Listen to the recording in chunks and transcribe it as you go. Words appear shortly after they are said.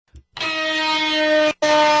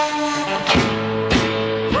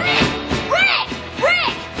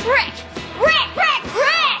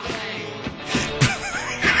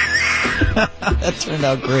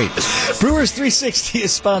turned out great. Brewers 360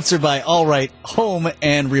 is sponsored by All Right Home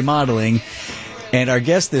and Remodeling. And our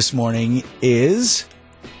guest this morning is...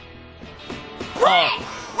 Rick!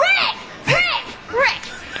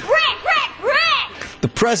 The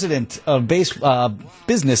president of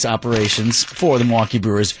business operations for the Milwaukee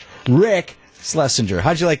Brewers, Rick Schlesinger.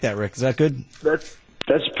 How'd you like that, Rick? Is that good?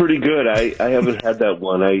 That's pretty good. I haven't had that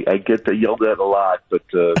one. I get yelled at a lot, but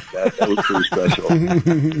that was pretty special.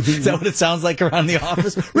 Is that what it sounds like around the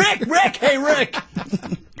office? Rick! Hey, Rick!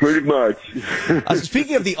 Pretty much.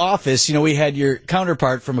 Speaking of the office, we had your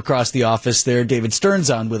counterpart from across the office there, David Stearns,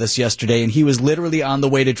 on with us yesterday, and he was literally on the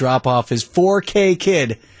way to drop off his 4K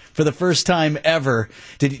kid for the first time ever.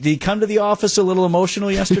 Did he come to the office a little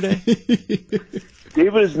emotional yesterday?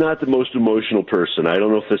 David is not the most emotional person. I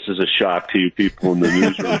don't know if this is a shock to you people in the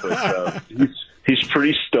newsroom, but he's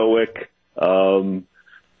pretty stoic. No,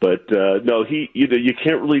 you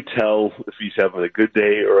can't really tell if he's having a good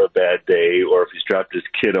day or a bad day, or if he's dropped his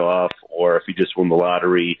kid off, or if he just won the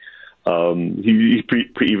lottery. He's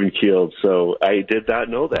pretty even keeled. So I did not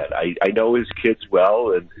know that. I know his kids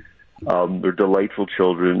well, and they're delightful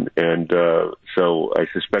children, and so I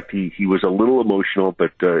suspect he was a little emotional,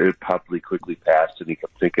 but it probably quickly passed, and he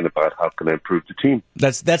kept thinking about how can I improve the team.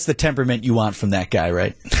 That's the temperament you want from that guy,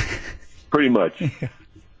 right? Pretty much.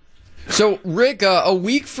 So, Rick, a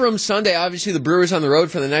week from Sunday, obviously the Brewers on the road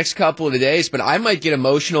for the next couple of days, but I might get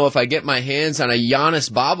emotional if I get my hands on a Giannis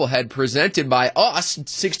bobblehead presented by us,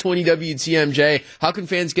 620 WTMJ. How can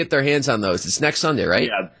fans get their hands on those? It's next Sunday, right?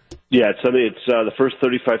 Yeah, it's Sunday. It's the first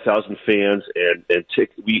 35,000 fans, and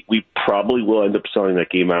we probably will end up selling that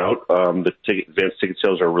game out. The advanced ticket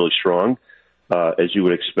sales are really strong, as you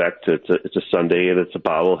would expect. It's a Sunday, and it's a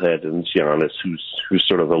bobblehead, and it's Giannis, who's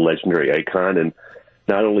sort of a legendary icon. And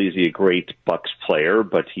not only is he a great Bucks player,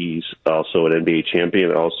 but he's also an NBA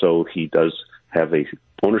champion. Also, he does have a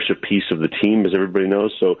ownership piece of the team, as everybody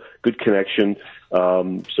knows. So good connection.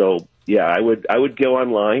 Yeah, I would go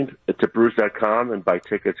online to Brewers.com and buy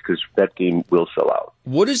tickets because that game will sell out.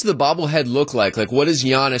 What does the bobblehead look like? Like, what is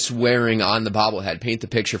Giannis wearing on the bobblehead? Paint the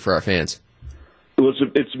picture for our fans. Well,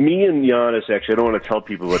 it's me and Giannis, actually. I don't want to tell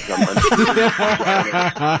people what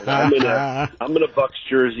I'm in a Bucks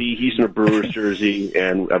jersey. He's in a Brewers jersey,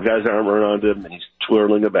 and I've got his arm around him, and he's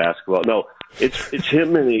twirling a basketball. No, it's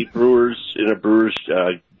him in a Brewers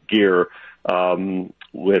gear.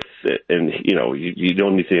 You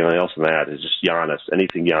don't need anything else than that. It's just Giannis.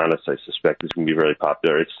 Anything Giannis, I suspect, is going to be very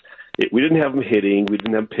popular. We didn't have him hitting. We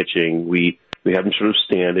didn't have him pitching. We have him sort of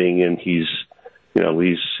standing, and he's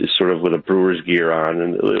sort of with a Brewers gear on,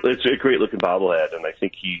 and it's a great looking bobblehead. And I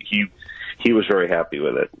think he was very happy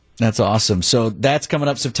with it. That's awesome. So that's coming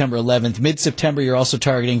up September 11th. Mid-September, you're also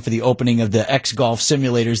targeting for the opening of the X-Golf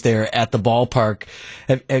simulators there at the ballpark.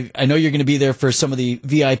 I know you're going to be there for some of the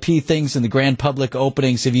VIP things and the grand public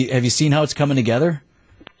openings. Have you seen how it's coming together?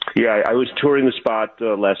 Yeah, I was touring the spot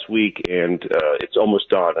last week, and it's almost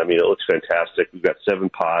done. I mean, it looks fantastic. We've got 7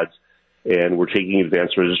 pods, and we're taking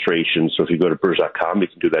advanced registration. So if you go to Brewers.com, you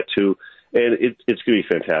can do that too. And it's going to be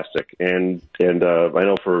fantastic. And I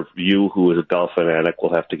know for you, who is a golf fanatic,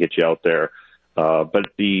 we'll have to get you out there.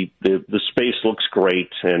 But the space looks great,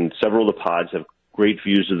 and several of the pods have great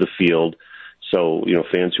views of the field. So,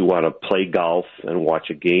 fans who want to play golf and watch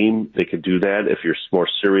a game, they can do that. If you're more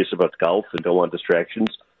serious about golf and don't want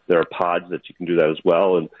distractions, there are pods that you can do that as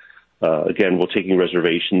well. And again, we're taking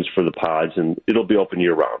reservations for the pods, and it'll be open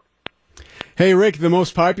year-round. Hey, Rick, the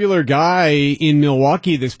most popular guy in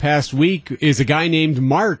Milwaukee this past week is a guy named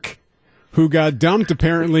Mark, who got dumped,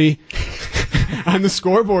 apparently, on the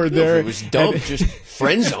scoreboard there. It was dumped, just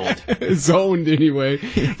friend-zoned. Zoned, anyway.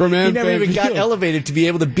 From he never even got elevated to be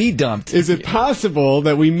able to be dumped. Is it possible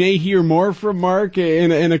that we may hear more from Mark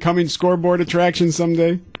in a coming scoreboard attraction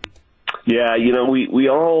someday? Yeah, we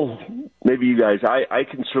all, maybe you guys, I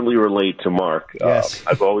can certainly relate to Mark. Yes.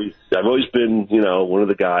 I've always been, one of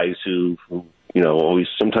the guys who always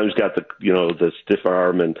sometimes got the stiff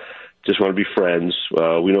arm and just want to be friends.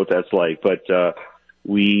 We know what that's like, but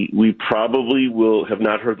we probably will have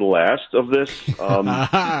not heard the last of this.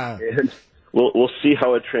 And we'll see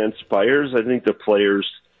how it transpires. I think the players,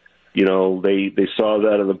 they saw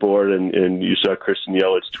that on the board, and you saw Kristen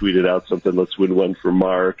Yelich tweeted out something, "Let's win one for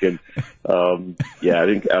Mark." And I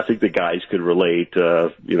think the guys could relate.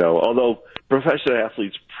 Although professional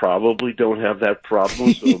athletes probably don't have that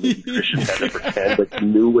problem, so maybe Christian had to pretend like he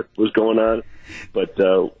knew what was going on. But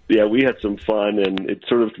we had some fun, and it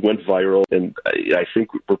sort of went viral. And I think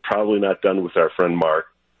we're probably not done with our friend Mark,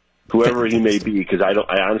 whoever he may be, because I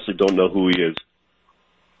honestly don't know who he is.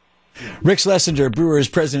 Rick Schlesinger, Brewers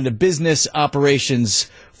President of Business Operations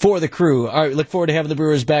for the Crew. All right, look forward to having the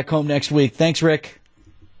Brewers back home next week. Thanks, Rick.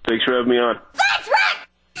 Thanks for having me on. That's right!